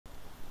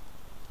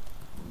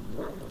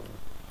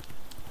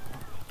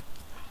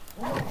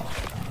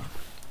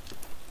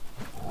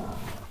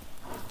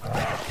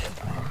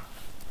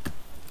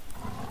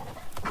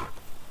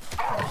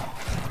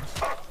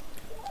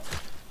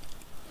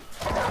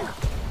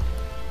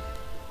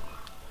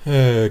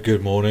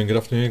Good morning, good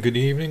afternoon, good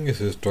evening. This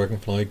is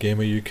Dragonfly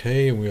Gamer UK,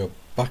 and we are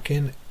back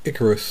in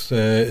Icarus.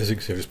 As you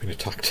can see, I've just been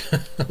attacked.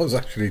 I was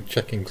actually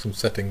checking some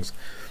settings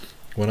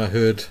when I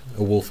heard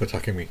a wolf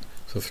attacking me,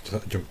 so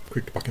I jumped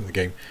quick back in the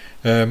game.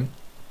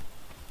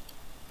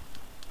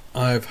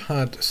 I've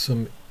had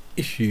some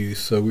issues,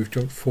 so we've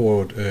jumped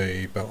forward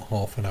about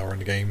half an hour in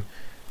the game.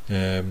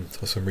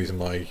 For some reason,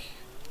 my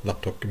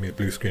laptop gave me a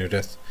blue screen of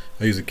death.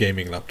 I use a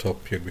gaming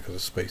laptop purely because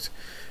of space.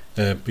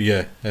 But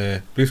yeah,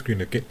 blue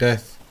screen of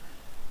death.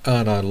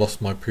 And I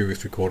lost my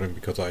previous recording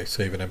because I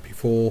save an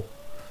MP4.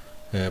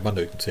 I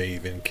know you can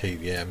save in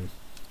KVM,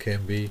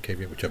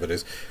 KVM, whichever it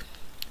is,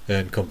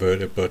 and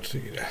convert it, but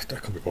that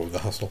can't be bothered with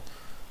the hassle.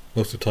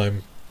 Most of the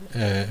time,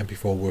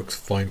 MP4 works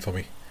fine for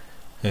me.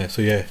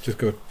 So yeah, just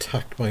got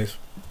attacked by this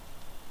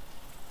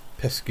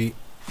pesky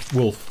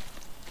wolf.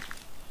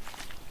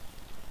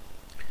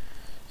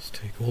 Let's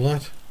take all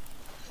that.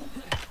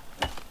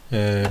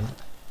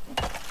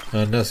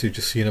 And as you've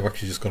just seen, I've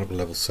actually just gone up to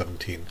level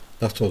 17.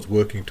 That's what I was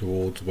working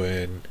towards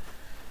when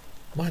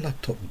my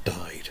laptop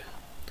died.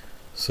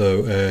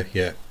 So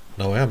yeah,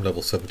 now I am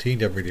level 17.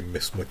 You haven't really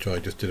missed much. I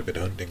just did a bit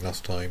of hunting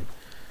last time.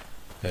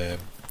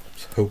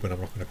 Just hoping I'm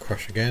not going to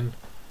crash again.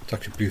 It's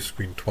actually blue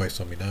screen twice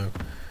on me now.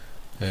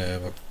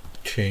 I've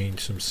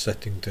changed some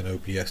settings in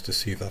OBS to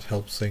see if that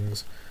helps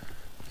things.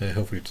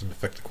 Hopefully it doesn't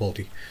affect the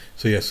quality.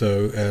 So yeah,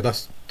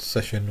 last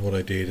session what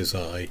I did is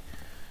I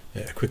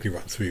quickly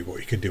ran through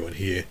what you can do on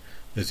here.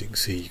 As you can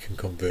see, you can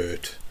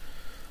convert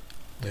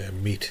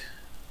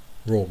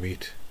raw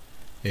meat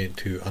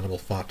into animal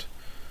fat.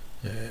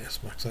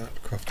 Smash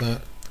that, craft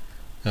that,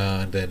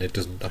 and then it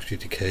doesn't actually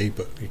decay,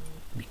 but you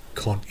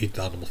can't eat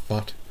the animal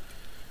fat.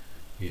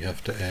 You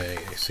have to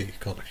see, you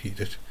can't actually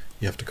eat it.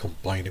 You have to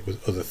combine it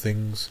with other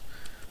things,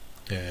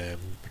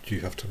 but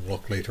you have to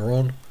unlock later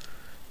on.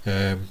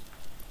 I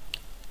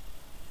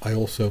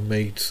also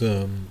made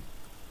some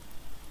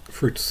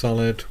fruit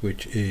salad,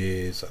 which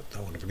is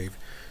that one I believe.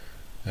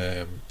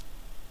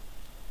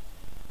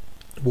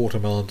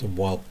 Watermelons and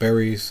wild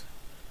berries,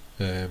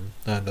 and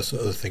there's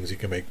other things you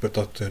can make, but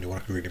that's the only one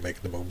I can really make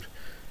at the moment.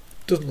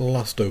 Doesn't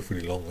last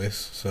awfully long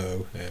this,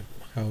 so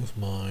how's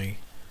my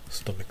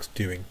stomach's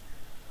doing?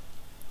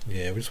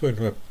 Yeah, we're just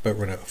waiting about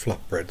run out of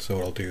flatbread, so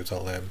what I'll do is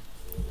I'll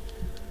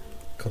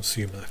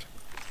consume that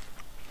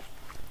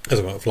as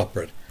I'm out of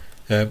flatbread.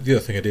 The other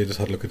thing I did is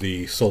had a look at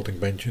the salting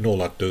bench, and all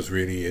that does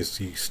really is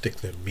you stick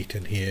the meat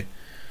in here,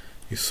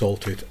 you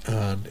salt it,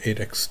 and it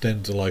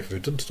extends the life of it.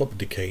 It doesn't stop it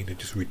decaying, it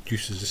just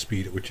reduces the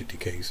speed at which it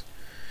decays.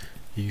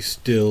 You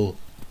still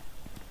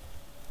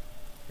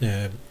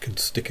can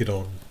stick it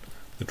on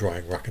the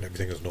drying rack and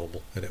everything as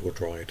normal, and it will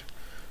dry it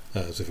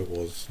as if it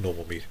was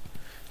normal meat.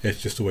 It's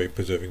just a way of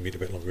preserving meat a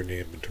bit longer in the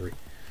inventory.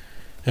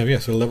 Yeah,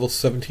 so level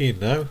 17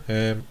 now.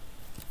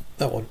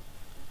 That one,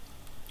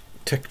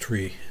 tech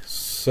tree.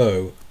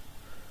 So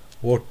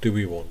what do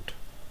we want?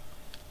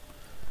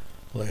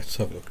 Let's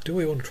have a look. Do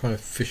we want to try a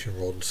fishing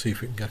rod and see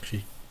if we can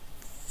actually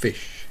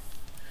fish?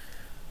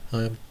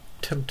 I am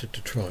tempted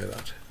to try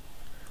that.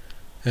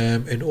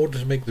 In order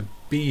to make the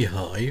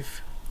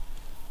beehive,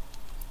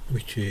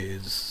 which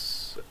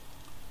is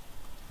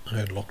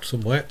unlocked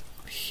somewhere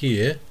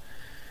here,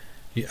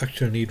 you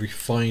actually need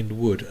refined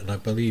wood, and I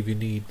believe you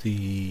need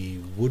the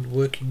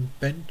woodworking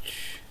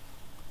bench,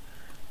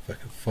 if I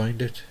can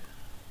find it.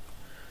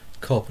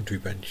 Carpentry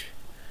bench.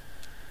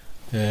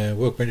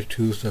 Workbench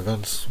tools and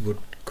advanced wood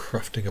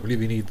crafting. I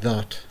believe you need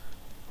that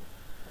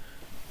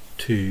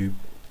to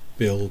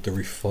build the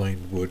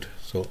refined wood,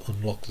 so I'll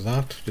unlock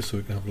that just so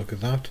we can have a look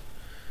at that.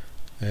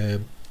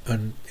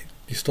 And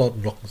you start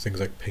unlocking things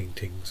like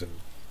paintings and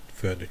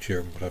furniture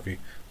and what have you,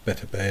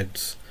 better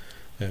beds.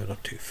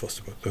 Not too fussed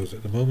about those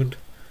at the moment.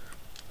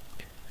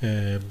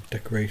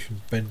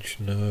 Decoration bench,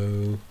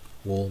 no.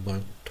 Wall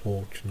mount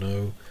torch,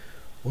 no.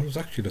 What I was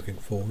actually looking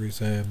for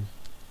is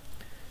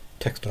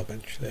textile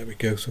bench. There we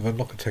go. So if I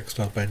unlock a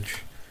textile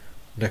bench,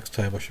 next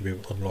time I should be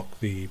able to unlock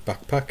the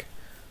backpack,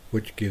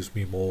 which gives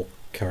me more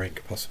carrying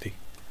capacity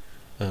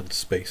and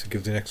space. It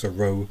gives an extra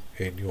row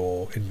in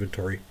your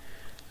inventory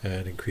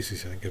and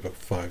increases, I think, about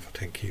 5 or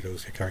 10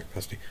 kilos your carrying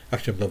capacity.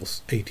 Actually, I'm level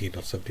 18,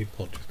 not 17.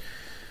 Apologies.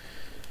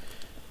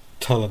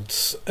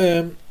 Talents.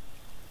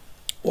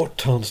 What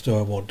talents do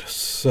I want?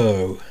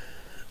 So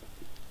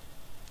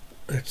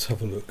let's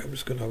have a look. I'm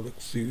just going to have a look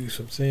through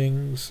some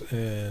things.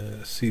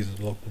 Season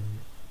logman.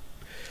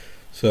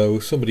 So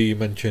somebody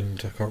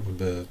mentioned, I can't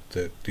remember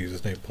the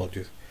user's name,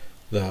 apologies,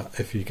 that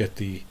if you get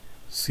the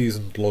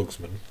seasoned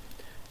logsman,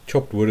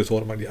 chopped wood is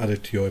automatically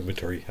added to your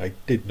inventory. I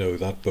did know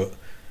that, but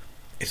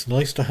it's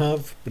nice to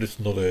have, but it's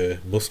not a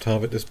must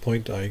have at this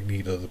point. I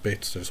need other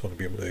bits. I just want to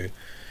be able to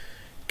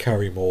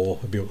carry more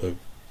and be able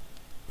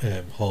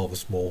to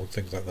harvest more and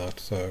things like that.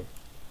 So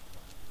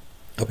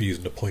I'll be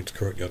using the points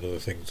currently on other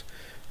things.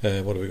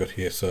 What have we got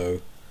here?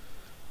 So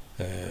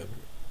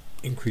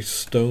increase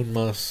stone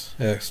mass,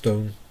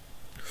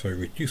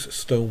 reduce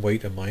stone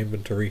weight in my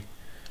inventory.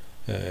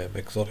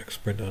 Exotic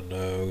sprinter,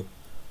 no.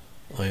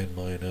 Iron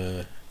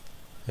miner,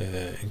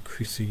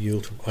 increase the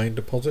yield from iron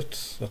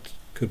deposits, that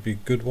could be a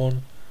good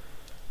one.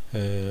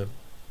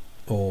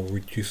 or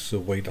reduce the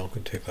weight. I'm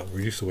going to take that.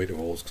 Reduce the weight of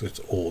ores because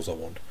it's ores I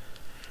want.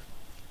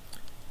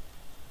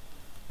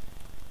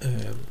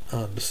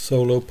 And the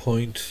solo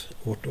point,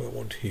 what do I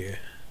want here?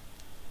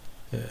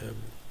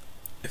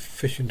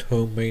 Efficient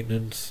home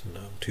maintenance, no,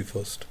 I'm too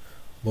fussed.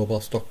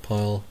 Mobile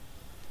stockpile,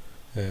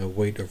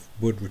 weight of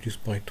wood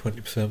reduced by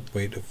 20%,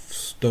 weight of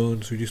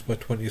stones reduced by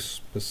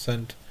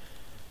 20%,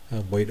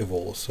 and weight of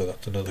ores, so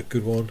that's another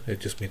good one. It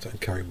just means I can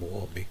carry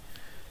more on me.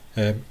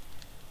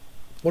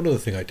 One other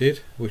thing I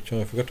did, which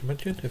I forgot to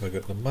mention, if I go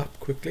to the map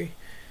quickly,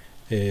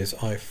 is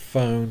I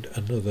found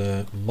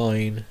another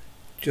mine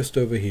just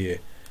over here.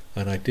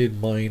 And I did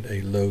mine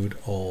a load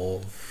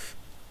of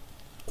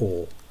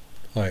ore,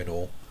 iron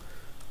ore.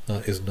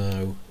 That is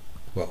now,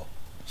 well,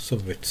 some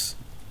of it's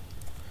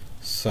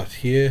sat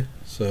here,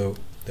 so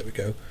there we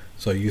go.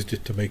 So I used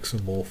it to make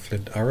some more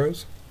flint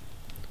arrows.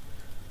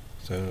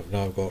 So I've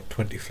now got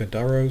 20 flint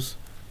arrows,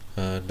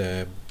 and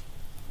the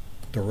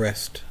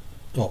rest,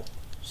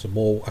 some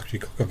more actually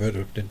got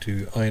converted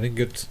into iron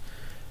ingots,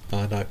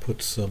 and I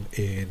put some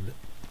in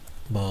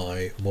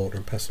my mortar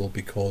and pestle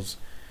because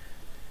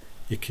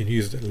you can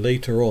use it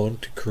later on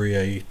to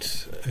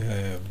create,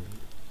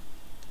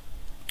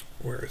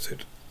 where is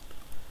it?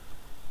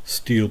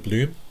 Steel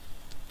bloom,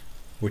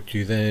 which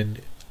you then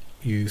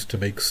use to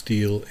make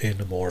steel in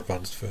a more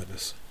advanced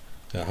furnace.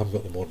 I haven't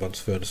got the more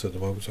advanced furnace at the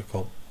moment, so I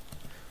can't.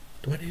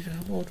 Do I need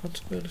a more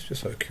advanced furnace?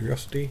 Just out of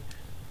curiosity.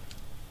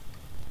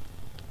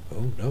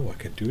 Oh no, I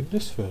can do it in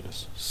this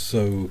furnace.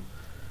 So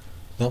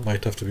that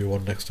might have to be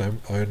one next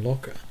time I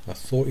unlock. I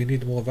thought you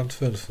need a more advanced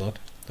furnace for that.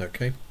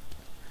 Okay.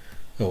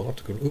 Oh, I'll have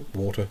to go. Oop,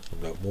 water.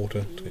 I'm out of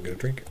water. So I'm going to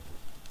drink.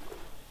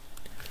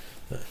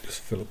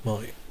 Just fill up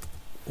my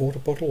water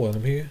bottle while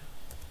I'm here.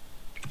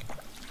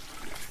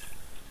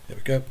 There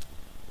we go.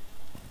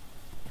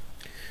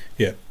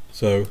 Yeah,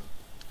 so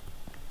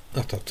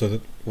that's that. So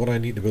that what I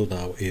need to build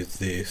now is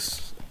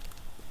this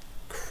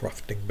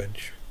crafting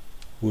bench,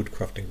 wood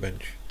crafting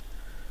bench.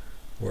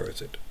 Where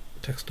is it?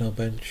 Textile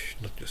bench.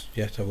 Not just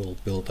yet. I will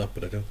build that,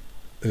 but I don't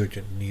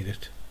urgently need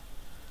it.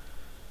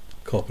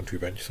 Carpentry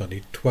bench. So I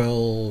need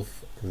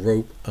 12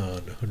 rope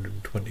and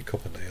 120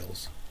 copper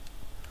nails.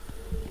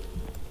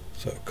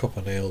 So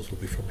copper nails will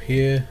be from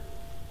here.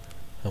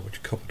 How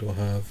much copper do I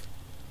have?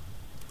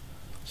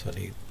 So I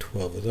need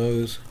 12 of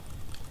those,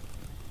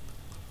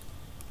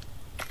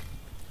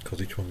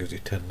 because each one gives you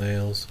 10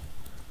 nails.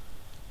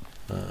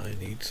 I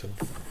need some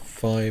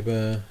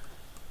fibre,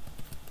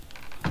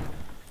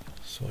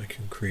 so I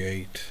can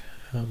create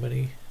how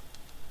many?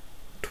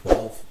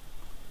 12.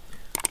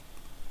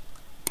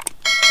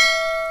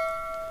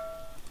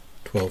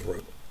 12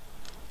 rope.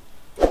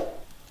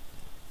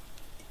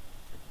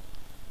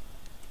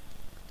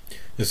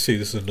 You see,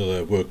 this is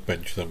another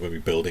workbench that I'm going to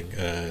be building,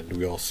 and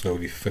we are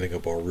slowly filling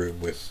up our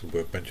room with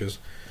workbenches.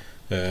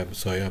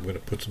 So I am going to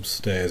put some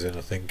stairs in,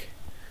 I think,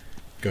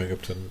 going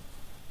up to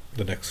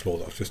the next floor.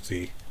 That's just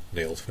the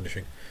nails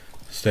finishing.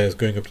 Stairs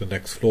going up to the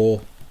next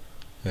floor,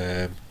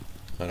 and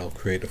I'll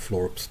create a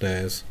floor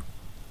upstairs.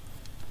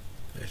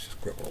 Let's just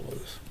grab all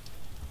those.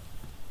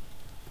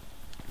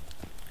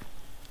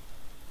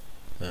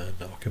 And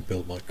now I can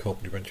build my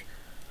carpentry bench.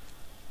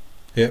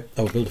 Yeah,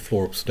 I'll build a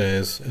floor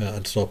upstairs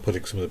and start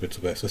putting some of the bits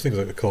of there. So things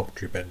like the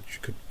carpentry bench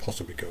could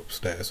possibly go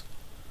upstairs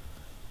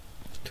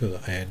to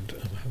the end.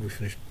 Have we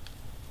finished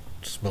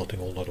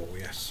smelting all that ore?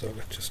 Yes, so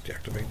let's just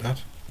deactivate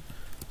that.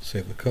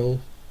 Save the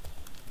coal.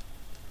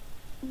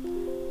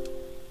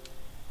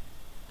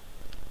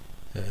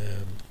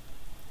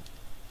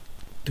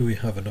 Do we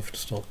have enough to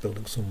start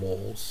building some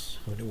walls?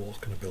 How many walls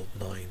can I build?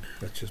 9.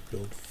 Let's just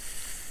build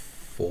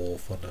 4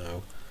 for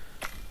now.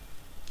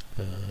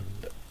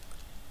 And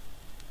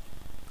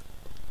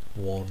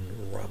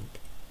 1 ramp.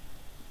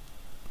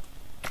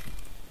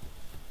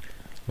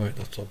 Right,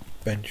 that's our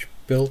bench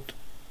built.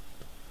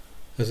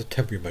 As a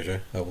temporary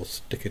measure, I will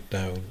stick it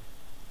down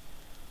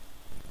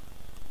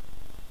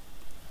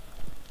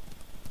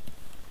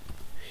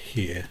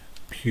here,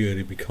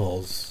 purely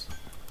because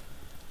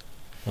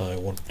I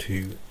want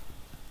to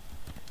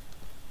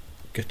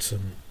get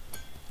some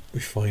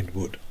refined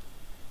wood.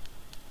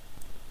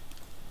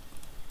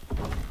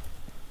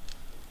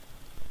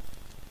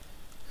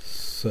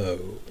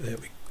 So there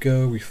we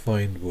go,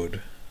 refined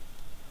wood.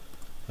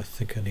 I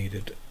think I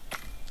needed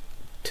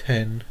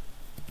 10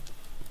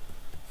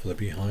 for the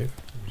beehive.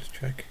 Let me just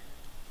check.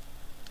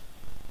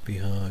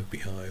 Beehive,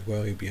 beehive,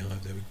 where are you,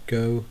 beehive? There we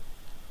go.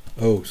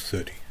 Oh, it's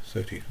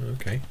 30,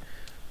 okay.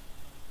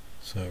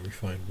 So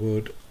refined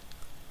wood.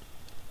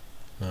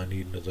 I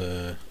need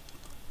another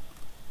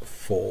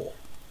 4.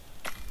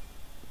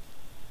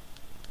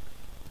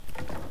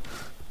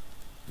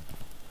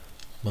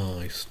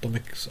 My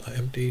stomachs are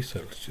empty,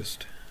 so let's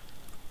just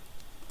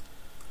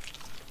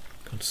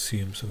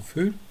consume some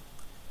food.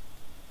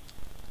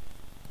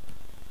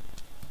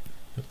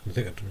 I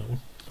think I've done that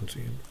one.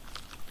 Consume.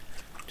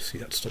 See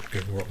that stuff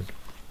going rotten.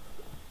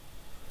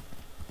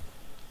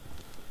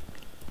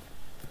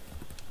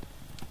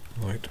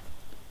 Right.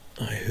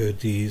 I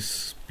heard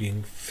these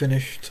being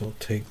finished, so I'll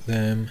take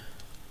them.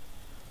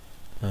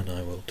 and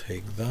I will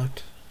take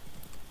that.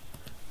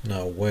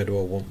 Now where do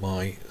I want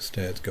my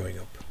stairs going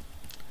up?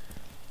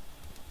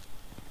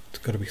 It's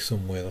got to be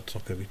somewhere that's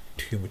not going to be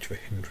too much of a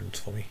hindrance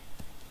for me.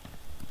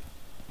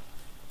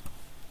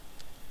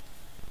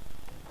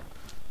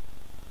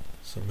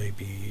 So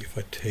maybe if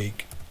I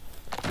take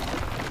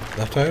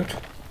that out,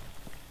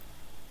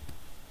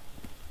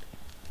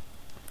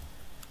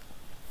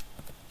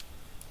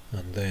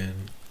 and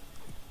then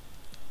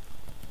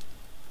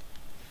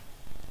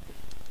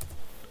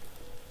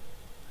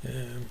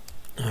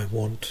I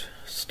want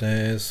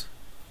stairs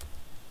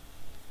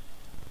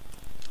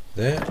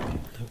there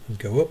that can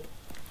go up,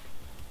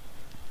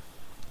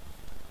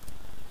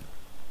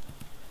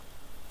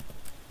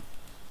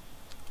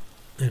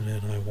 and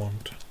then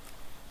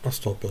I'll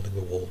start building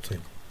the walls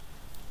in.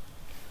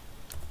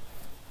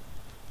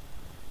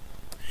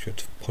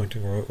 Should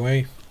pointing the right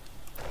way.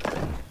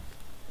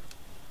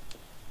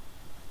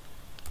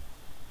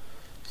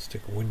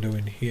 Stick a window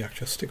in here.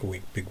 Actually, stick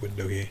a big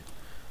window here.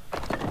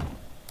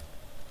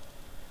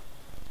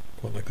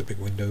 Quite like the big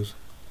windows.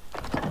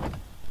 And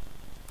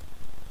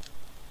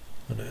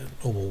then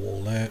normal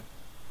wall there.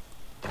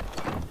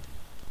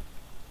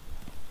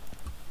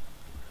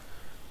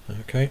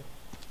 Okay.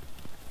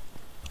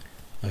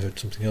 I heard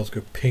something else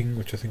go ping,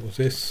 which I think was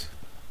this.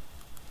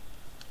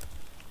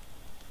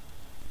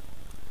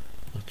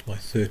 That's my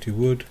 30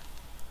 wood.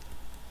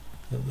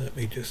 And let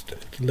me just,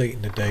 it's late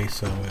in the day,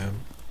 so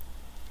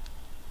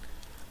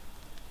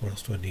what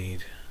else do I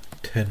need?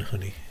 10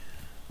 honey.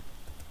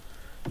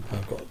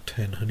 I've got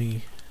 10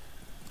 honey.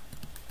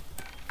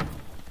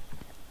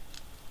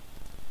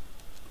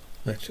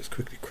 Let's just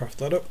quickly craft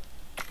that up.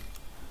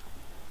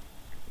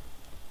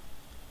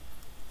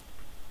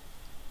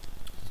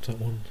 What's that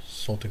one?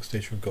 Salting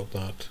station, got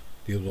that.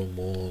 The other one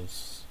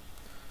was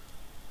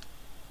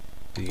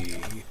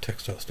the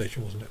textile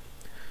station, wasn't it?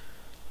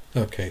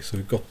 Okay, so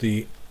we've got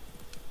the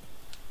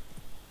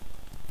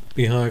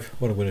beehive.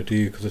 What I'm going to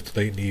do, because it's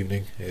late in the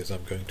evening, is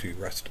I'm going to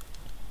rest.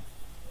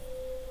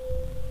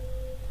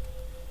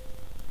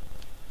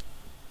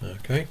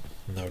 Okay,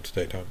 now it's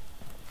daytime.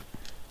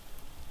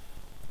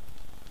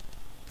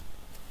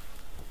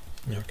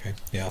 Okay,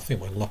 yeah, I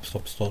think my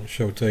laptop's starting to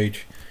show its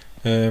age.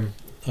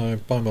 I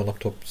buy my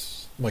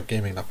laptops, my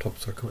gaming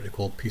laptops are currently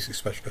called PC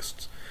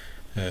Specialists.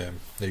 They're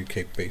a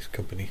UK based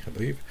company, I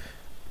believe.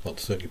 Well,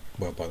 certainly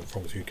where I buy them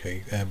from is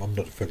UK. I'm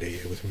not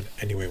affiliated with them in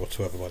any way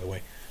whatsoever, by the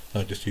way.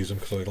 I just use them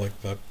because I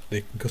like that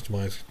they can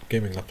customise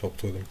gaming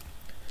laptops with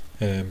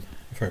them.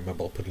 If I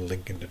remember, I'll put a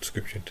link in the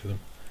description to them.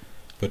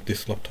 But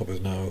this laptop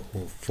is now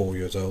 4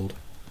 years old.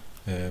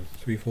 4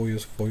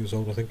 years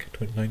old, I think.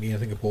 2019, I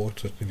think I bought it,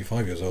 so it's nearly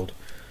 5 years old.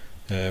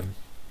 And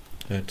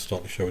it's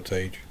starting to show its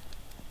age.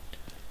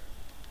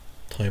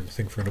 Time, I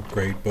think, for an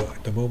upgrade, but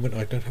at the moment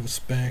I don't have a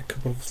spare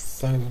couple of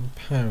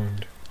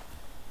 £1,000.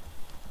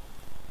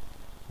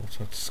 What's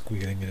that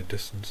squealing in the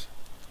distance?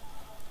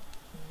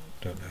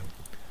 Don't know.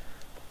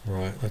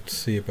 Right, let's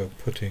see about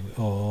putting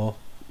our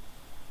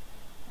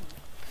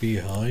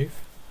beehive.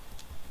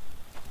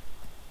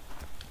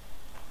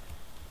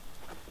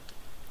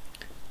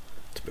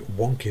 It's a bit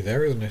wonky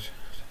there, isn't it?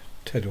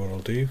 Tell you what I'll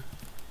do.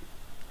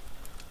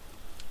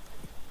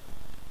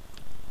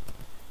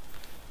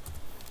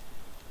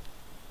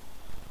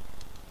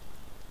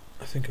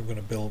 I think I'm going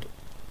to build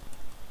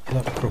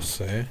that across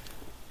there.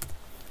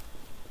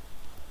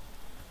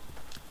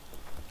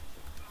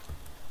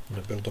 I'm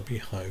going to build a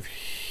beehive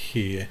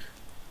here.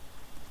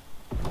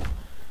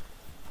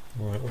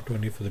 Right, what do I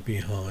need for the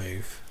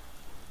beehive?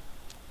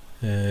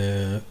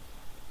 I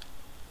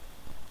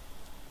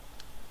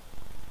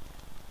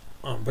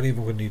believe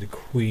I'm going to need a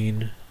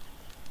queen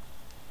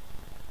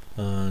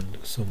and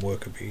some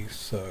worker bees,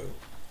 so...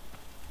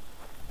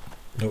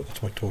 No,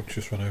 that's my torch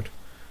just run out.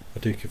 I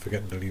do keep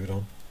forgetting to leave it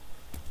on.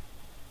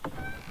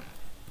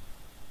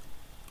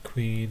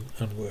 Queen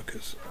and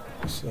workers,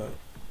 so...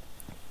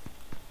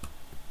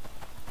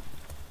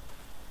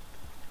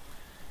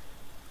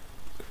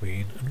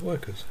 Queen and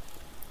workers.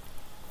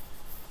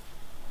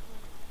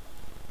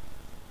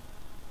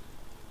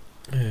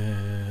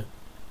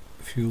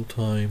 Fuel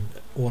time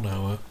 1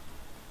 hour.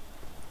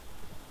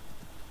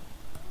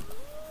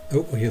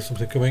 Oh, I hear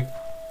something coming.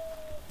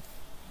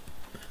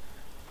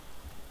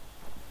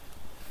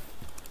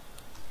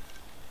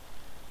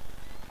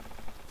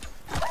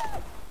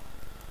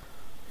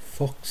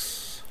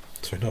 Fox.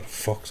 Sorry, not a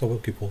fox. I will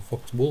keep on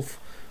fox. Wolf.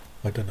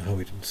 I don't know how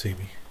he didn't see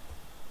me.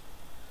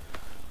 I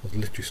was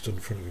literally stood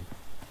in front of him.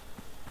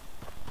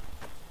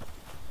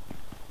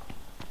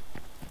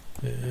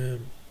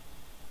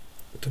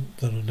 Dump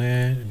that on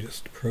there and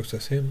just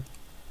process him.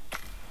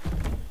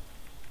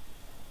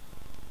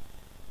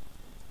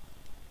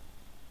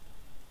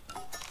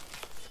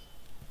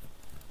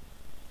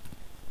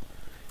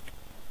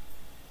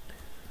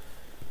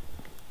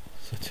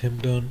 So that's him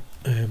done.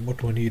 What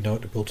do I need now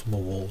to build some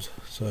more walls?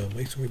 So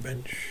masonry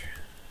bench.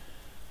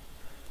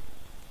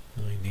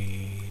 I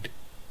need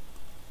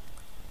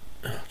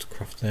to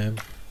craft them.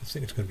 I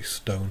think it's going to be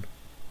stone.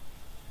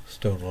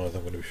 Stone, a lot of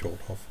them I'm going to be short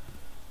of.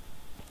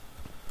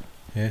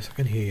 Yes, I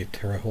can hear your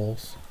terror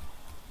halls.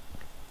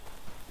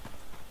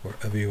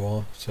 wherever you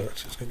are. So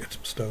let's just go get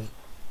some stone.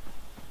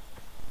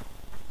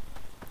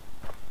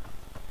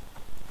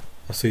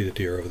 I see the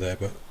deer over there,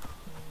 but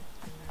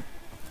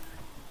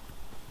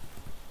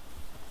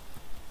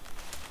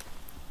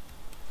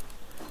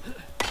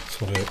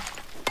just want to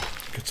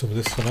get some of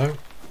this for now.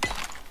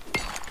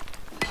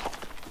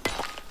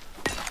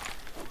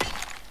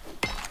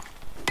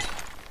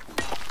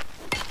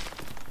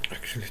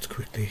 Actually, let's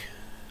quickly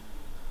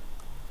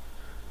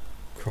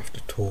craft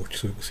a torch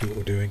so we can see what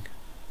we're doing.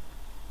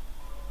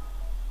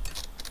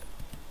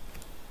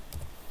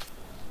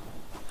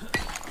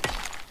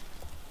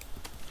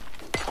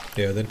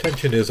 Yeah, the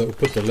intention is that we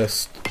put the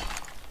less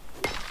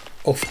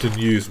often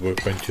used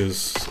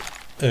workbenches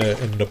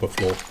in the upper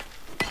floor.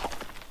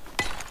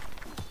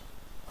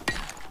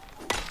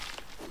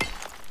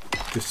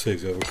 Just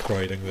saves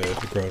overcrowding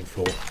the ground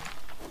floor.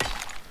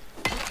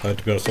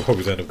 To be honest, I'll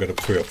probably end up going up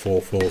 3 or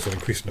 4 floors and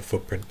increasing the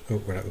footprint. Oh,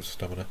 we're out of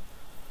stamina.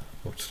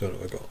 What stone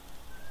have I got?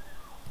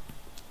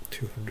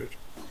 200.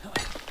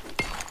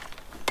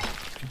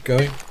 Keep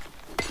going.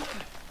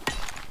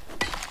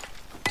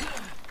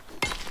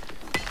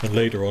 And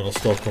later on I'll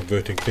start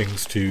converting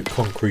things to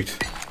concrete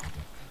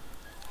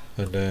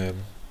and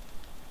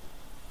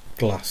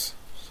glass.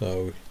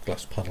 So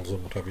glass panels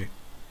and what have you.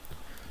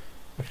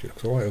 Actually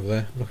looks alright over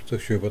there. I'm not so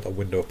sure about that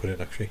window I put in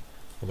actually.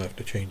 I might have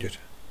to change it.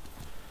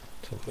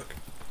 Let's have a look.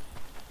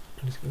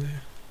 Anything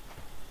there?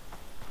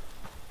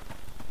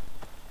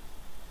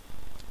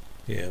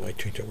 Yeah, I might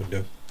change that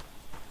window.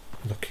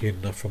 Not keen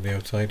enough from the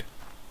outside.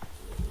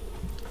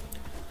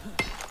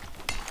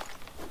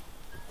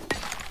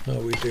 How are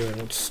we doing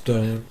on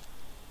stone?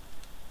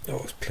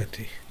 Oh, it's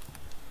plenty.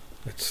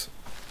 Let's.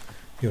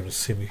 You want to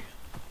see me?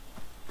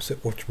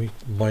 Watch me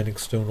mining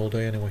stone all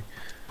day anyway.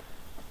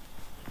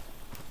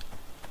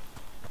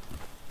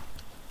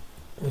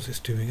 Was this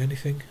doing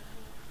anything?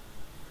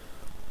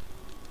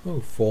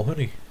 Oh, 4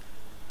 honey.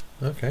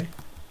 Okay.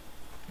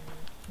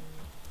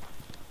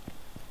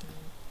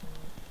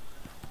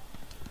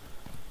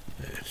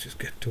 Let's just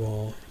get to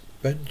our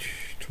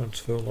bench,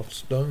 transfer a lot of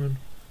stone.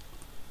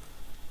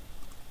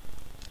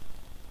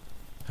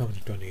 How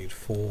many do I need?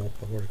 4.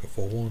 I've already got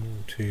 4.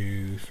 1,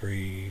 2,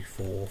 3,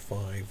 4,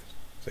 5,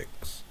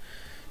 6,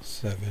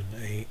 7,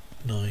 8,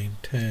 9,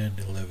 10,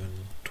 11,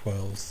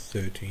 12,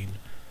 13,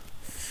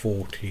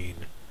 14.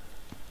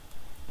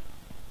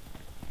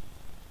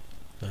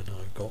 And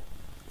I've got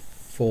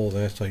 4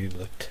 there, so I need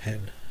another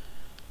 10.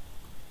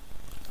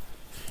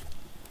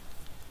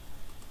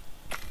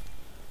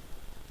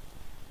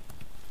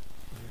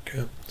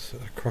 Okay, so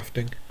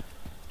crafting.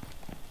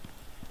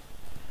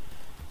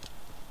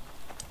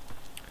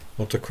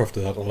 Once I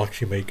crafted that, I'll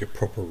actually make a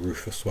proper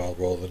roof as well,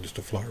 rather than just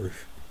a flat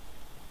roof.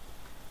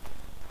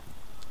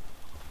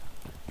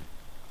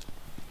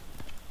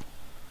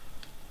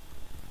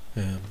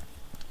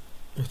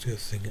 What's the other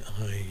thing?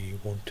 I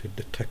wanted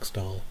the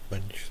textile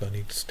bench, so I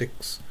need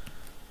sticks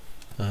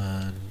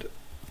and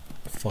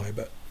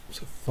fibre.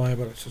 So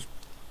fibre, let's just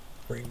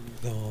bring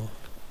the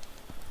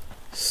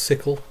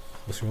sickle.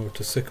 Let's remember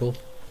to sickle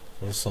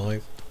or a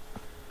scythe.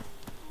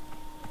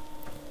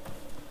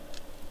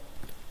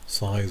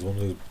 Scythe, one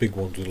of those big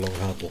ones with a long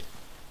handle.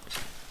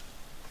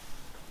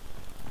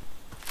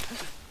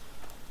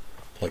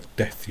 Like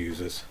Death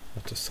uses.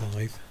 That's a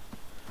scythe.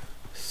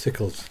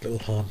 Sickle's a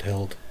little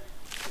handheld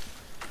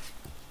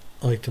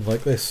item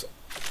like this.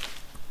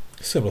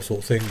 Similar sort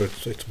of thing,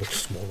 but it's much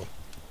smaller.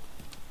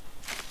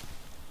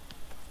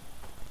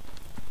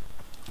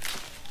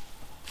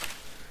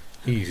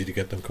 Easy to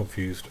get them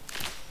confused.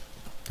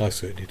 I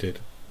certainly did.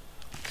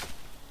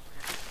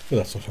 But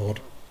that's not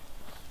hard.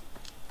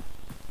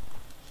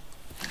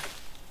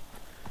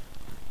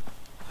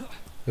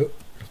 Oh,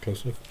 not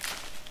close enough.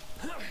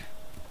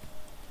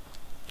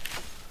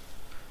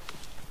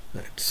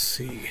 Let's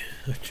see.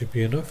 That should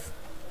be enough.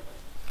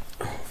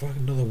 Oh, if I have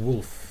another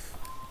wolf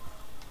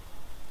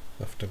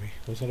after me.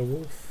 Was that a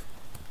wolf?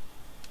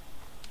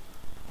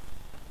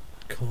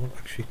 Can't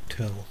actually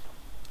tell.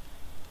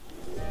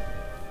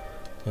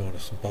 Oh,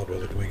 there's some bad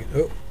weather doing it.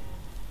 Oh!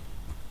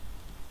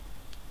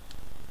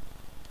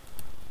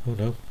 Oh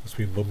no, must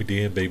be mummy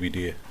deer and baby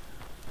deer.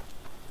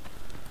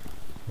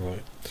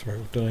 Right, sorry,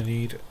 what do I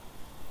need?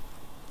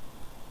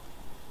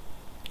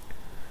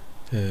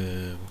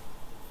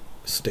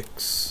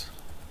 Sticks.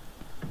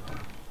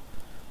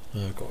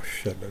 Oh, I've got a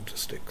shed loads of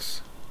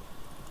sticks.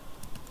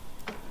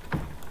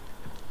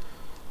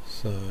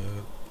 So,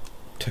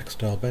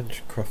 textile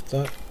bench, craft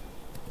that.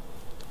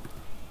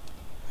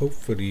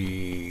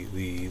 Hopefully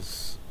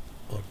these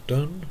are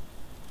done.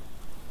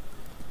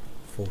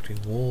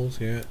 14 walls,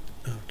 yeah.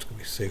 Oh, it's going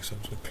to be safe, so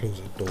I'm just going to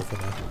close that door for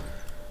now.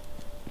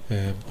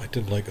 I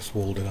didn't like this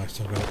wall, did I?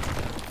 So I'm going to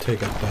take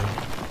that down.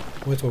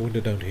 Where's my window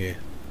down here?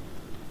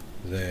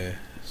 There.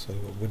 So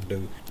a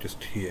window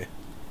just here.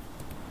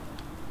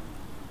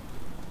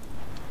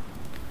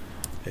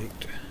 8.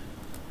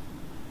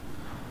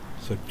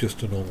 So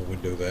just a normal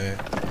window there.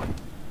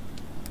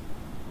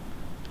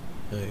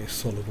 A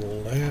solid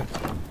wall there.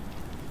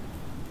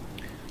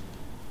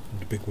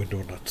 And a big window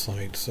on that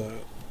side, so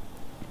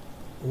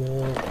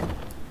wall.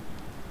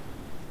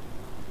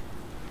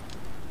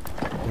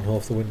 One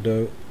half the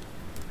window.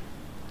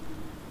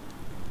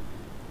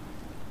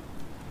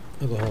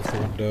 Other half the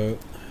window.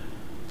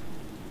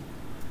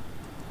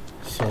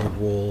 Solid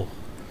wall.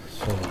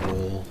 Solid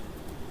wall.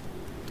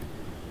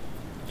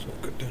 So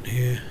I'll go down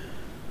here.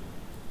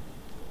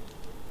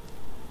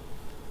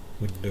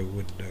 Window,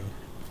 window.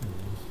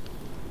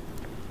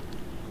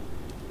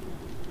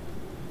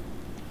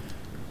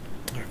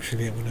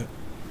 Actually, I'm gonna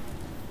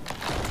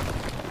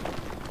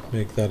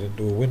make that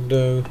into a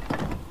window.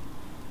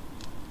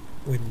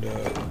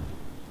 Window.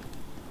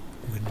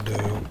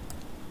 Window.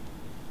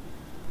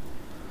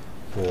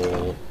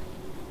 Wall.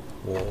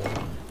 Wall.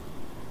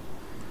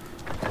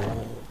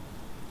 Wall.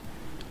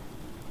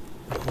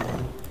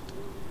 Wall.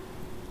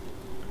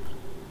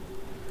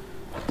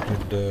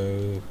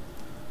 Window.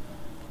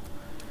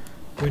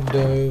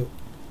 Window.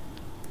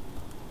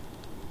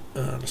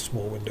 And a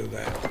small window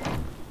there.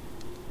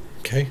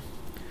 Okay.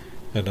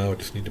 And now I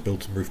just need to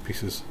build some roof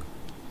pieces.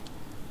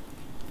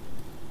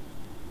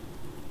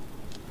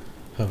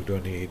 How do I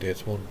need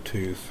it? 1,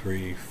 2,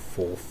 3,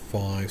 4,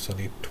 5. So I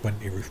need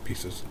 20 roof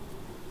pieces.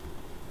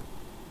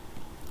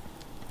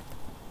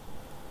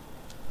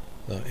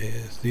 That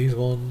is these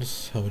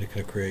ones. How many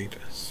can I create?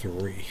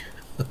 3.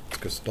 That's a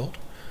good start.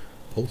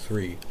 Oh,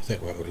 3. I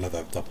think we're out of leather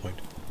at that point.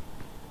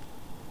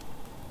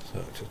 So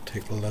I'll just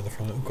take the leather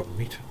from it. We've got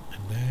meat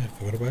in there, I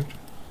forgot about.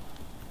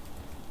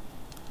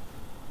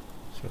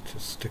 So let's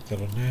just stick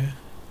that on there.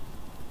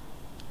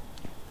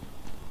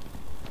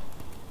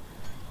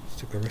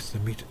 Stick the rest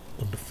of the meat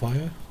on the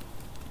fire.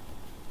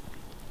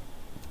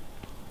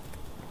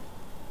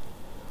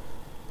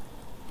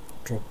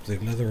 Drop the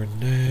leather in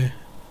there.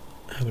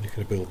 How many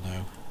can I build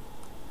now?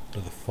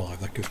 Another 5.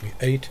 That gives me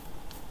 8.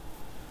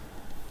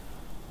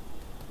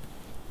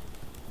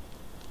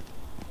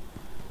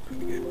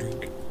 Gonna get a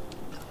drink.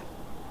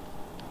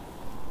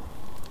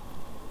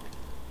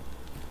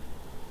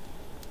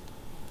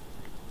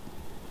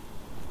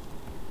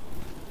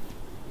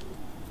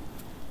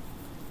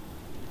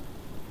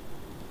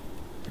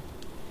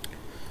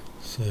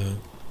 So,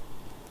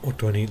 what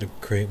do I need to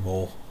create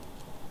more?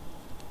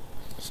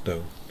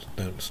 Stone.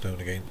 Down to stone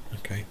again.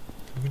 Okay.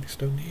 How many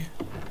stone here?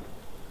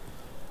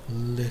 A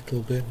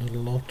little bit, not a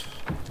lot.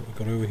 What have we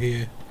got over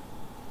here?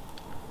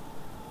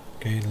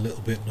 Again, a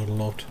little bit, not a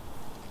lot.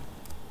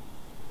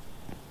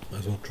 Might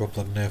as well drop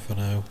that in there for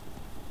now.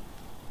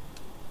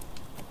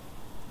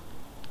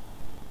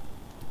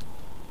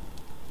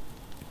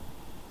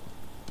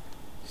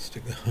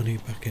 Stick the honey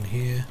back in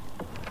here.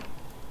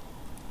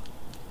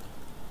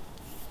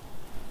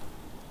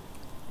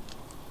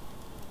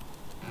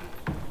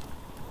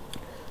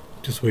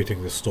 Just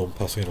waiting this storm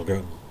passing, I'll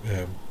go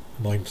and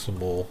mine some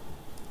more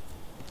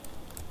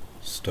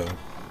stone.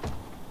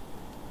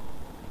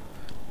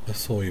 I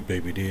saw you,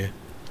 baby dear.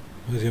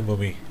 Where's your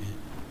mummy?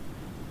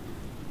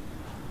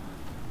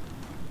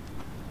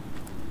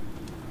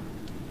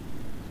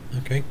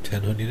 Okay,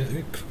 10 honey. It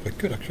looks quite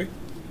good actually.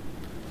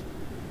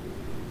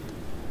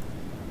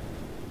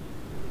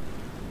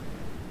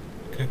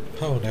 Okay,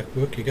 power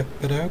network, you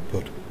get better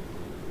output.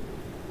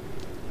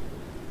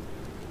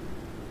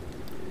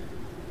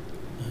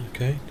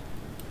 Okay.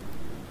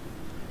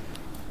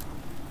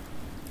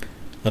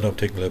 I know I'm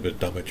taking a little bit of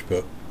damage,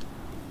 but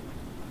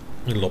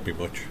it'll not be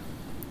much.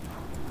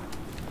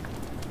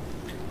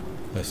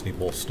 I just need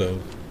more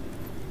stone.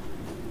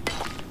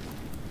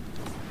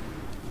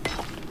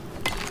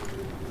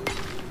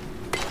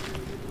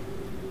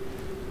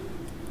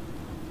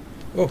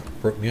 Oh,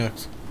 broken the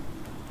axe.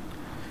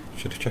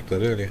 Should have checked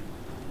that earlier.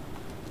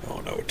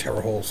 Oh no,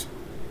 terror holes.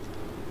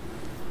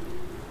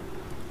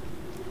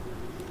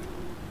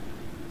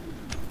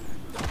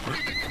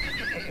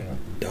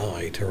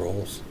 Die, terror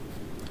holes.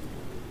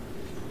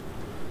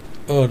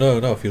 Oh no,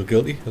 now I feel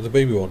guilty. There's a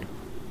baby one.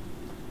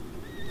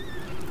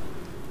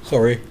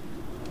 Sorry.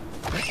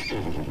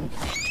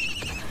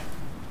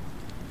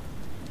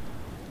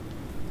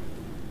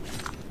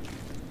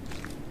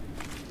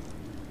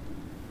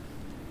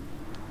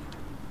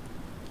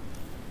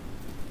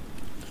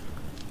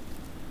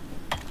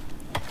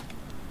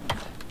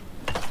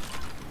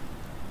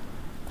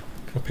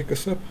 Can I pick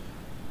this up?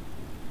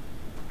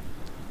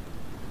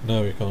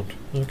 No, you can't.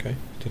 Okay,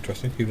 it's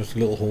interesting. Even just a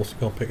little horse, you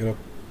can't pick it up.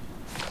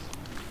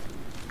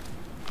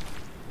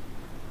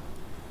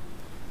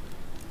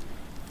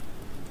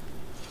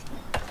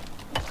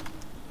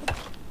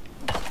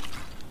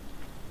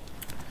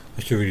 I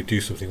should really do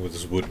something with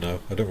this wood now.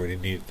 I don't really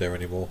need it there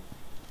anymore.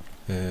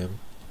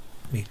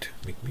 Meat.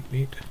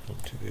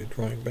 Onto the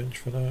drying bench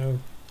for now.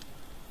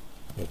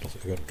 Well,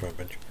 nothing to go on the drying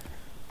bench.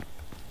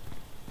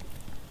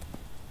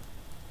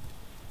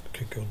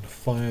 Okay, go on the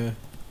fire.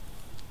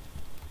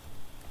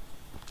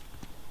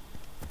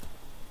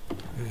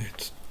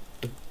 Let's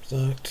dump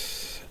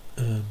that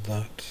and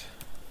that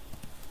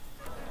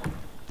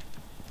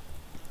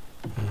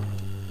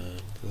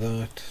and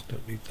that.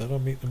 Don't need that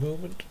on me at the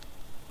moment.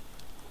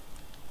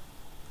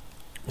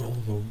 Oh,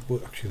 the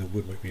wood, actually the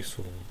wood might be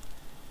useful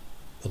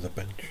on the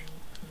bench.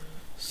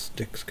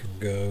 Sticks can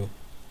go.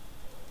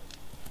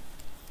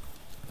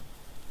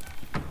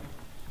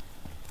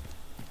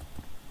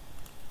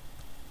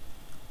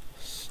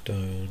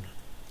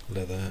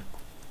 leather.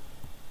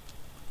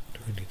 Do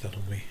we need that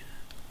on me?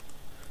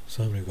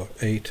 So we've got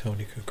 8, how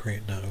many can I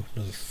create now?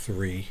 Another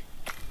 3.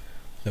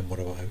 Then what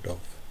am I out of?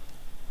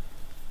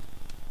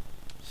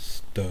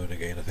 Stone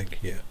again, I think,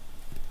 yeah.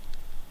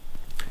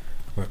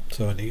 Right,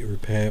 so I need to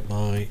repair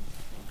my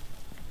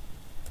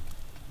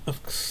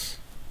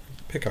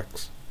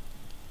pickaxe.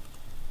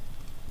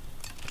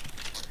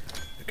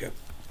 There we go.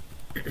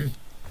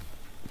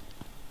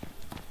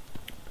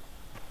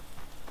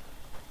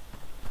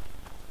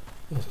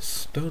 There's a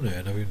stone there,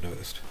 I never even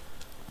noticed.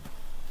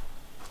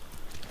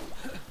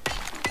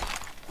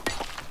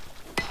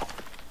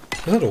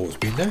 Has that always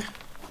been there?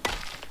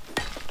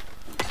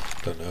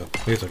 Don't know.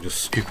 Maybe I'm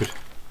just stupid.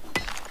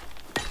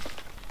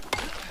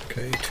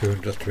 Okay,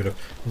 200 just rid of.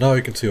 Now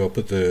you can see I'll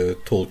put the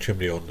tall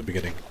chimney on the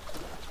beginning,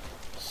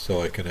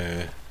 so I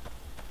can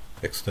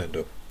extend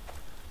up.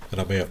 And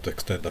I may have to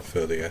extend that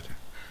further yet.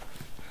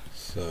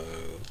 So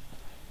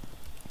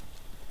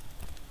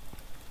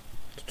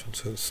let's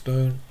transfer the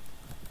stone.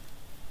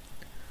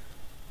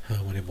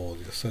 How many more?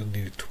 I said I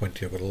needed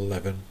 20, I've got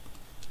 11.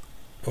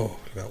 Oh, look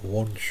at that,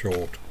 1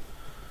 short.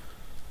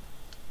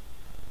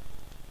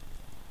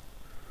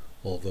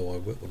 Although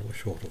what am I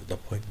short of at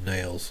that point?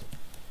 Nails.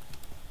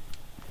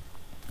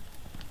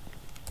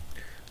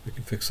 We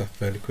can fix that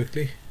fairly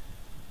quickly.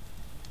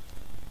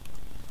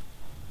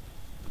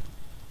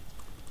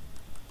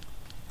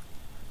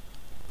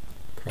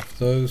 Craft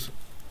those.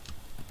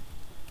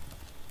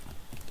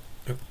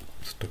 Oh,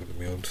 stuck under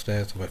my own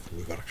stairs. I might have to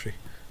move that actually.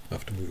 I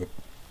have to move it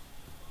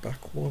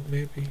back one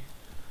maybe.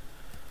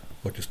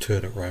 Or just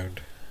turn it round.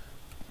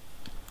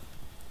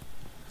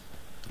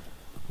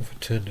 If I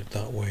turned it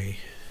that way.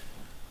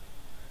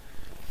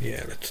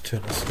 Yeah, let's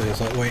turn the stairs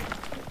that way.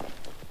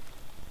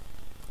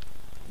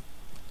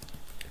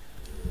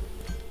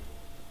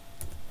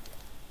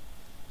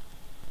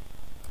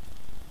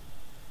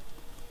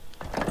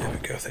 There we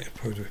go, I think it'd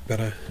probably be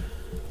better.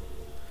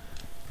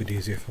 A bit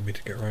easier for me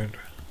to get around.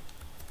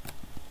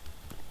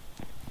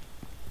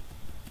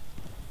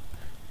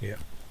 Yeah.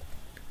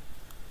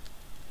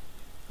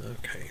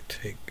 Okay,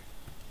 take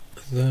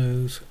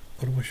those.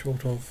 What am I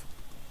short of?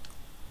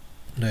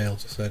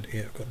 Nails, I said.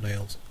 Yeah, I've got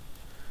nails.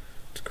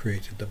 It's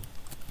created them.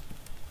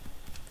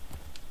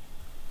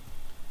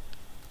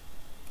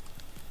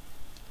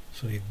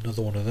 So I need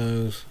another one of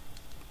those.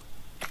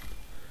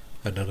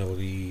 And then I will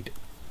need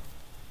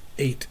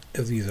 8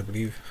 of these, I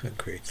believe, and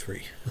create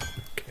 3.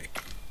 Okay.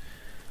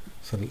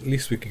 So at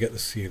least we can get the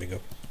ceiling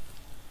up.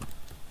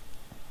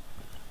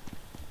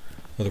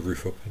 Or the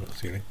roof up, not the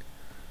ceiling.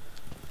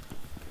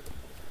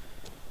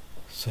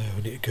 So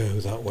we need to go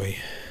that way,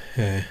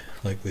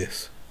 like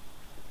this.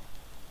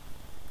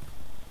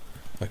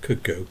 I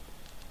could go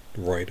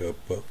right up,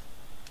 but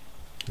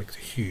it makes a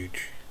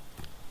huge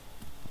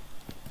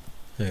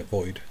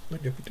void.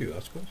 Might never do that, I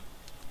suppose.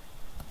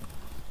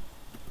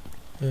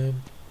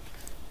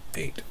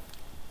 8.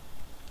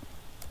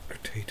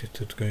 Rotate it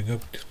so it's going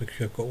up, just make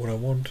sure I've got what I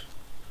want.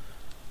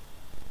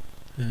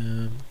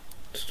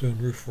 Stone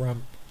roof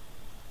ramp.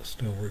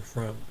 Stone roof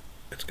ramp.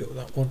 Let's go with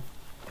that one.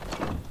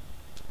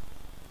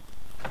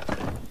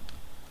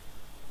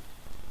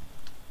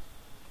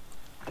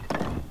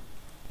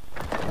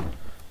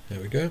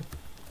 There we go.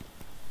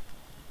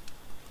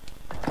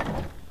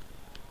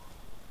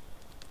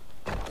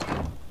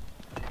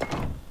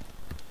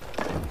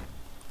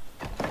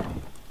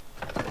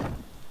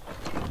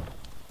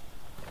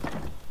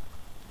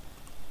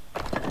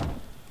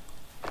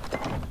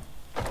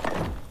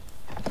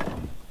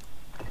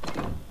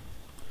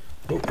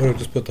 Oh, where did I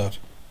just put that?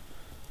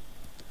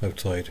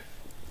 Outside.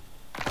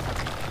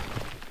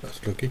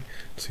 That's lucky.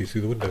 See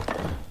through the window.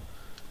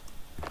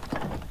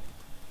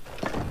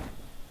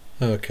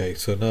 Okay,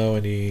 so now I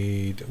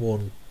need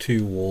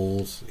 2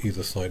 walls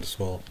either side as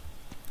well.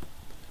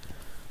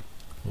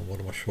 And what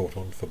am I short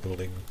on for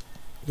building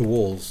the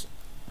walls?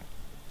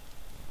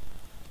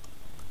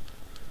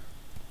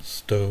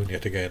 Stone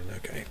yet again.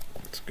 Okay,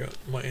 let's go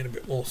mine in a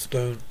bit more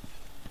stone.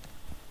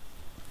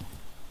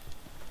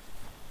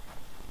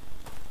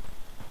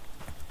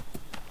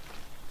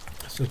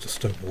 There's just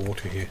stone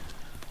water here.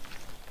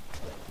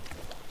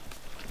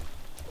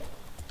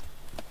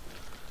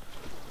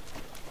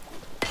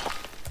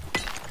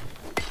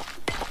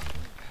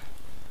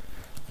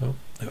 Oh,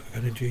 out of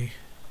energy.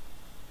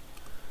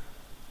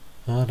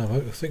 And I'm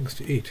out of things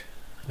to eat.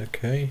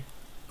 Okay.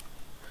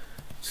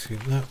 Let's see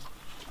that.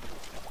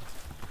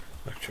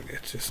 Actually,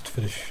 let's just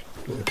finish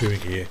what we're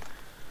doing here.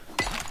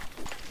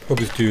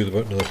 Probably do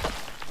about another.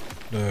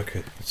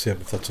 Okay, let's see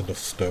if that's enough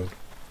stone.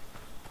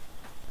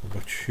 I'm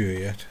not sure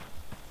yet.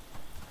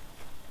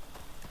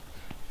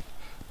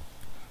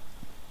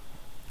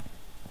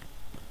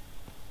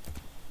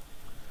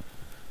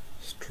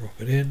 Let's drop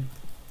it in.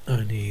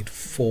 I need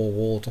 4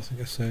 walls, I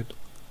think I said.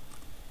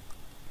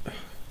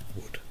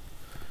 Wood.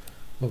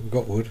 Well, we've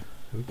got wood.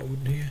 Have we got wood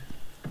in here?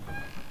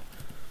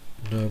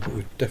 No, but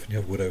we definitely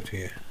have wood out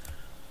here.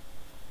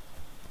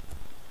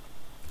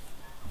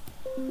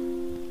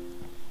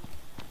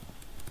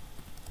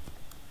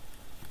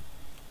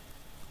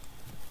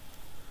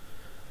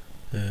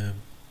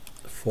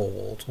 4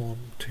 walls. 1,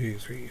 2,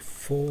 3,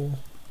 4.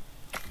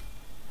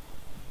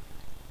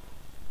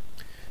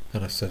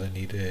 And I said I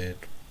needed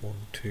 1,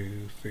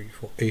 2, 3,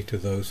 4, 8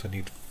 of those. I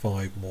need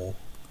 5 more.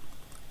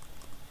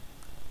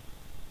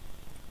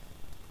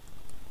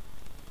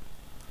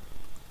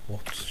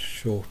 What's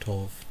short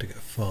of to get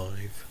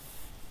 5?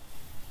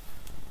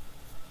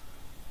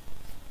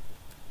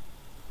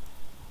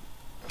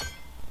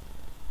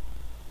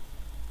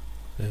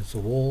 There's the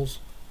walls.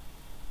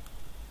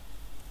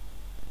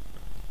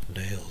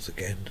 Nails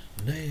again.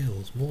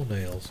 Nails, more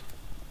nails.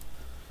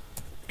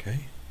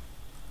 Okay.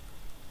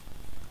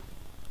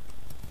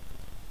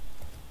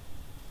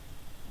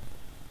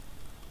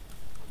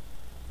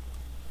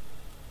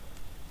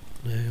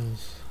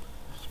 Nails.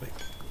 Let's make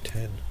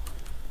 10.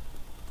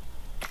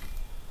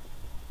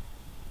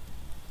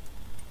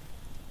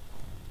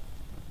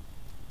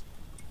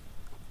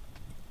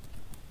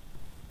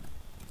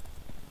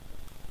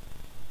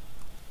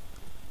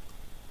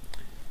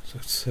 So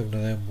that's 7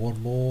 of them,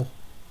 1 more.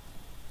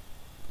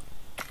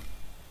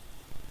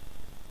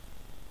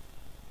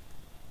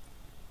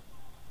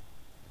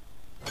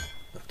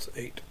 That's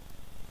 8.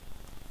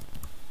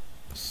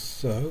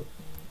 So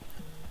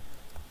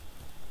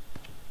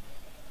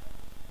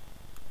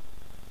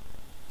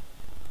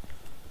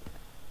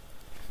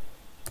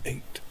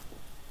eight.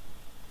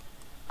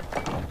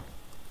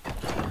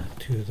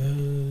 2 of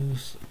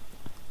those.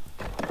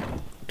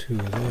 2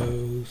 of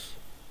those.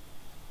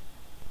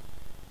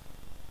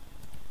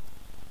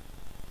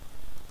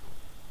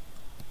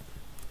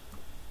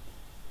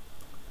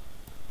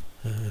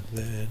 And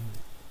then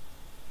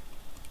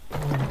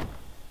 1,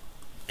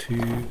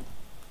 2,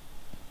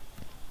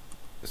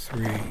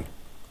 3,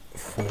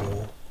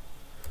 4.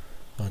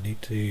 I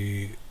need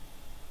to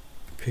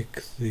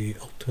pick the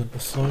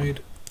alternate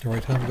side, the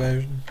right hand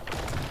version.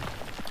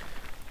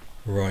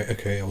 Right,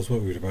 okay, I was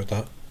worried about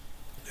that.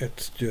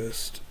 It's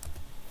just,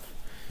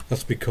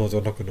 that's because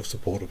I've not got enough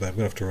support up there. I'm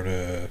going to have to run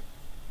a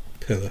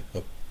pillar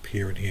up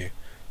here and here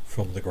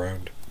from the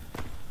ground.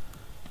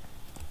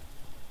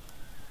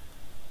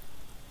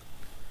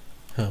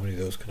 How many of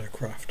those can I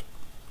craft?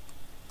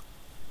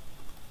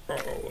 Oh,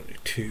 only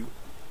 2.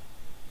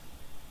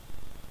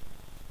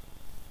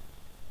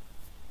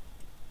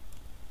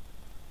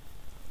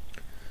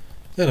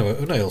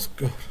 Anyway, nails.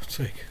 God, God's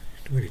sake.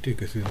 You really do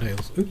go through the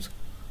nails. Oops.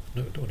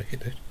 No, I don't want to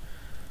hit it.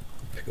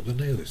 I'll pick up the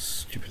nail, this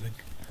stupid thing.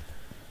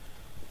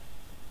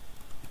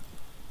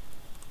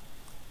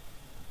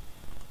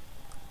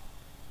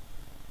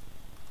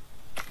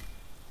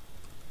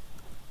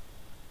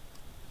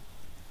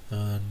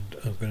 And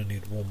I'm going to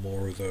need 1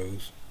 more of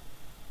those.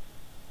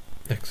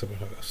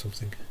 Excellent, I've got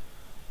something.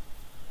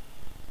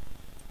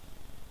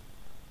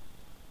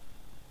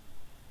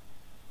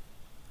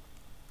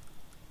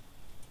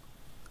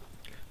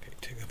 Okay,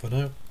 take that one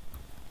out.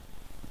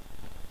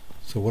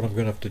 So what I'm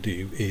going to have to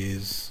do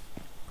is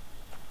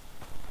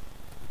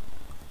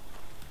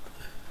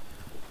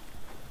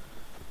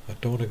I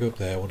don't want to go up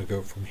there, I want to go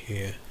up from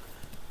here.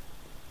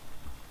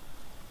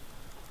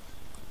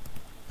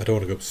 I don't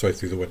want to go up straight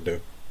through the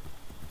window.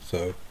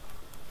 So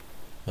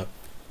I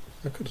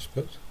could, I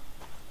suppose.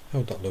 How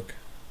would that look?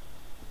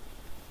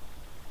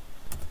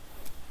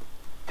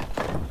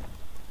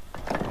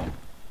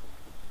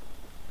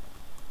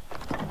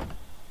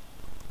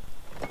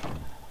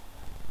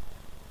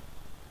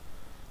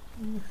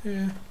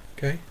 Yeah,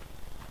 okay.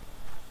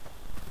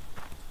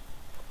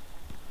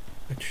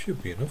 That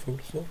should be enough, I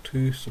would have thought,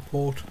 to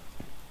support.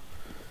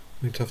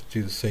 We'd have to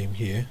do the same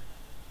here.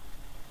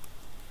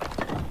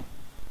 I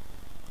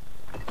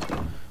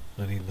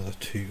need another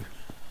 2.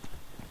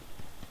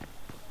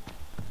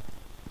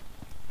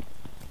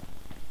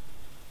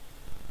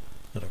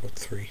 And I've got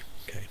 3.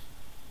 Okay.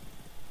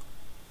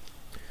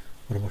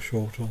 What am I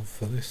short of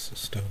for this? A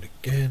stone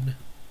again.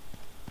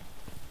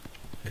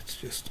 Let's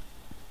just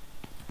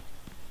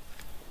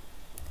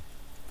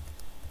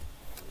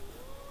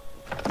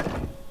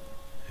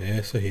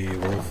yes, I hear you,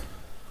 Wolf.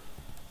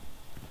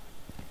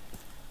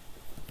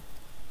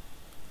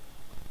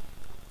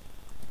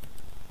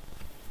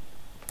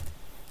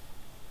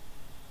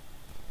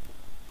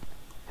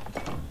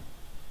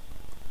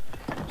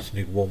 Just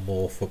need 1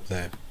 more up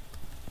there.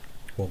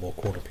 1 more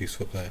corner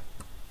piece up there.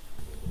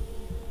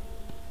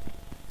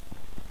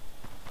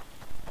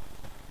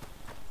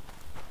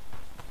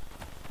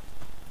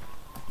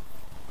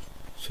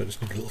 So I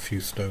just need a little few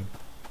stone.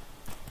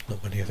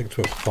 Not many, I think it's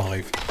about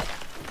 5.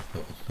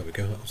 Oh, there we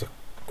go, that was a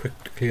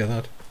quick to clear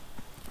that.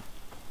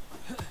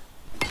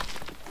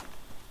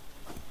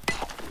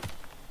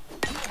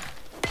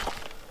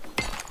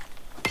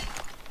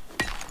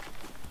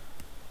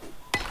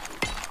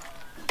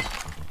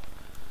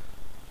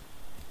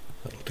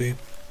 That'll do.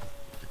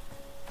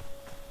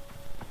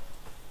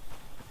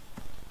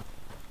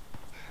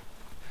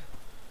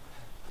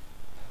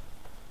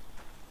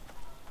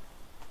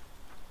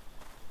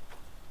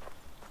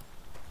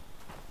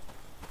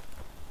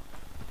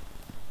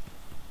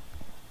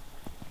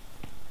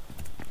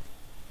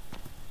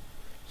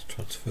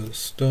 Transfer the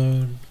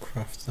stone,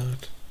 craft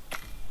that.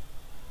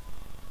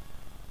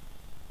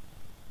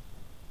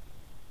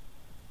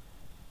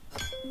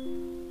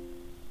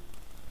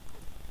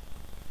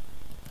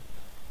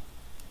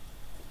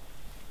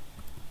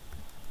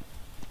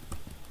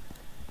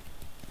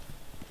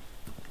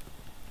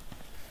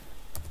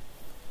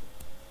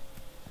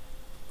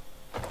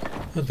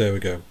 And there we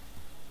go.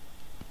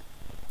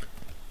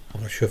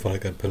 I'm not sure if I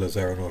like them pillars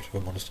there or not. If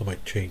I'm honest, I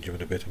might change them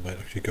in a bit. I might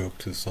actually go up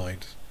to the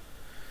sides.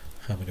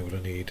 How many would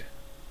I need?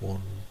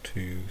 1,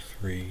 2,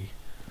 3,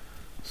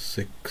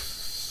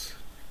 6,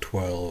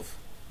 12.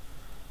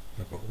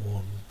 I've got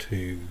 1,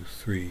 2,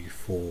 3,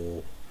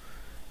 4,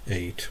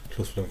 8,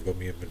 plus what I've got in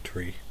my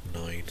inventory,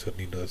 9, so I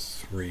need another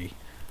 3.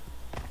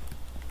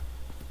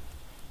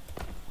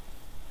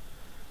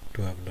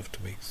 Do I have enough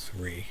to make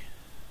 3?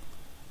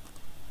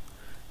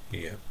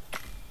 Yeah.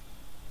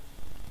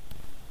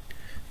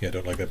 Yeah, I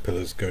don't like that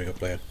pillars going up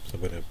there, so I'm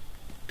going to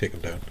take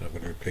them down and I'm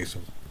going to replace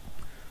them,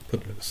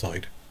 put them at the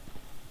side.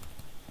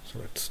 So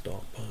let's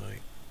start by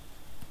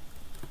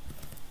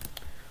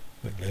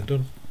when they're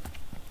done.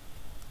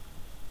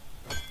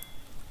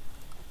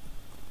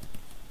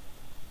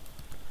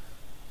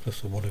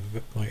 Plus the one in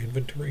my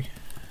inventory.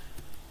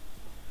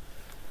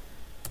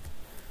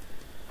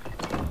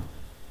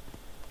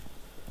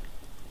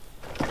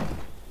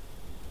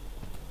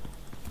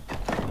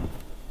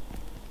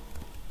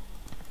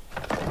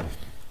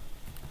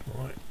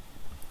 Right,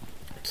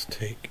 let's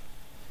take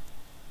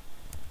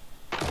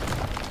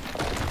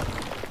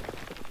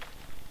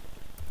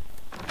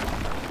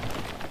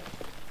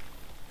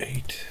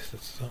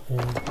that's that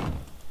one,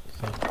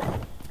 that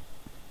one,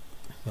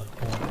 that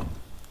one.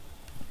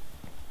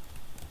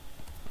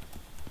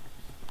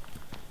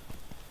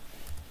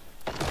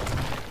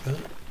 That.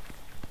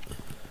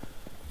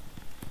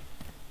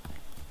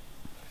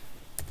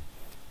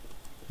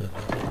 And that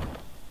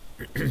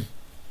one.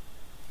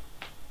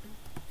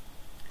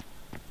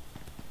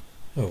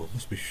 Oh, it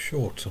must be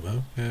short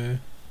somehow.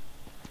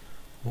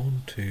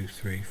 1, 2,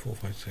 3, 4,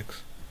 5,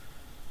 6.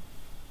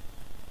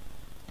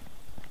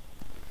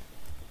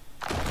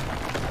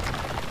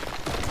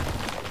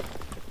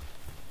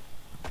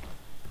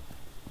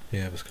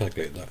 Yeah, I must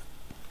calculate that.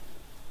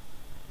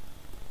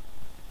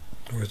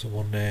 Or is there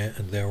one there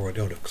and there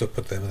already? Oh no, because I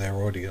put them there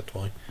already, that's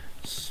why.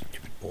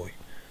 Stupid boy.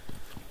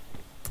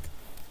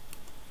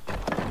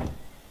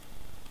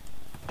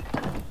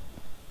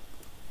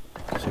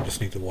 So I just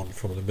need the one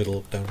from the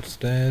middle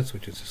downstairs,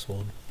 which is this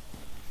one.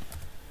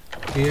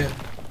 Here.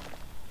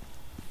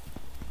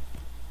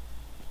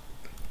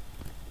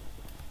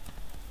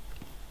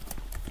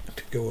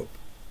 To go up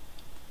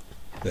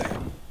there.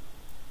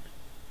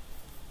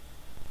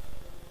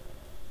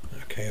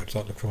 Okay, how's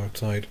that look from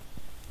outside?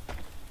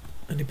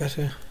 Any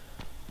better?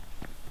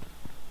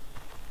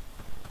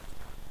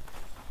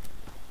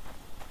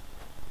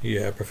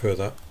 Yeah, I prefer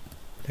that.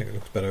 I think it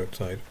looks better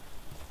outside.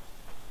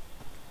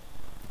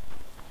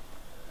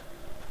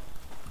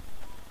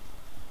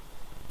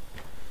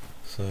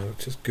 So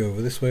let's just go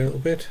over this way a little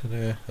bit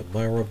and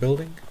admire our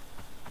building.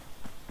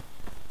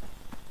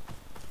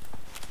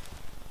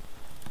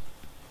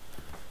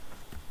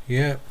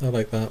 Yeah, I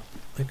like that.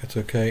 I think it's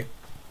okay.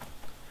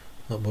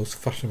 Not the most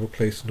fashionable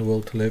place in the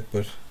world to live,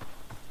 but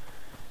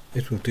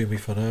it will do me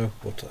for now.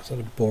 What's that? Is that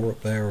a boar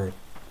up there or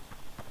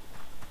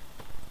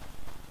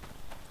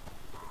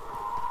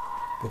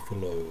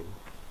buffalo?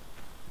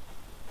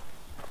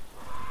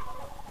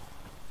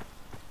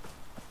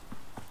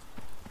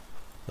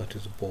 That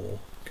is a boar.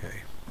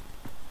 Okay.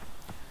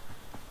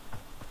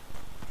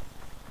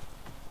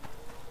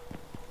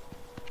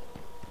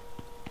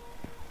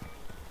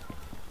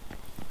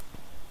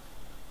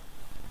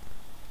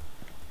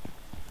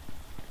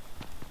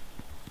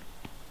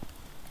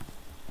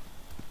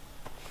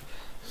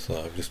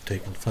 So I've just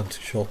taken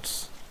fancy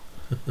shots.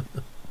 So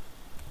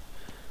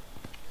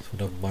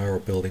an admire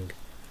building.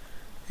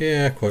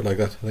 Yeah, I quite like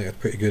that. I think that's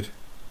pretty good.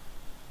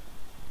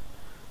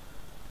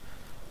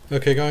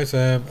 Okay guys,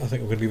 I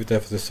think I'm going to leave it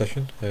there for this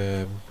session.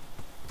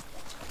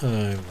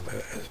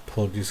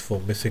 Apologies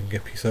for missing a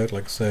piece out.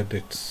 Like I said,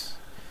 it's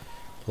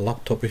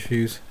laptop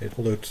issues.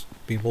 Although it's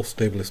been more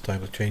stable this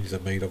time, the changes I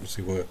made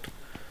obviously worked.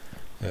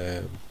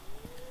 I'd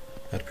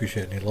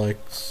appreciate any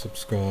likes,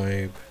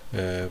 subscribe,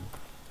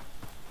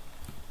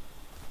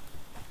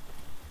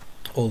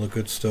 all the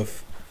good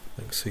stuff.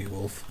 Thanks, Sea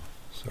Wolf.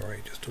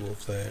 Sorry, just a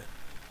wolf there.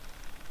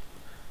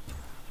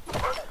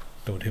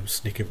 Don't want him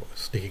sneaking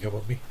up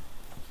on me.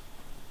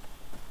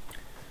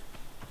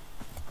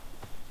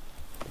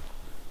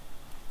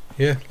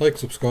 Yeah, like,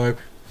 subscribe.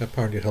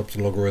 Apparently it helps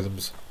the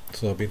logarithms,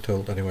 so I've been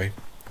told anyway.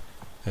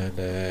 And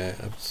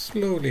I'm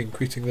slowly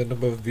increasing the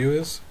number of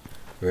viewers,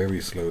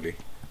 very slowly.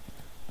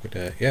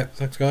 But yeah,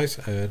 thanks guys,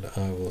 and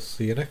I will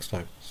see you next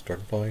time.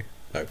 Dragonfly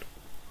out.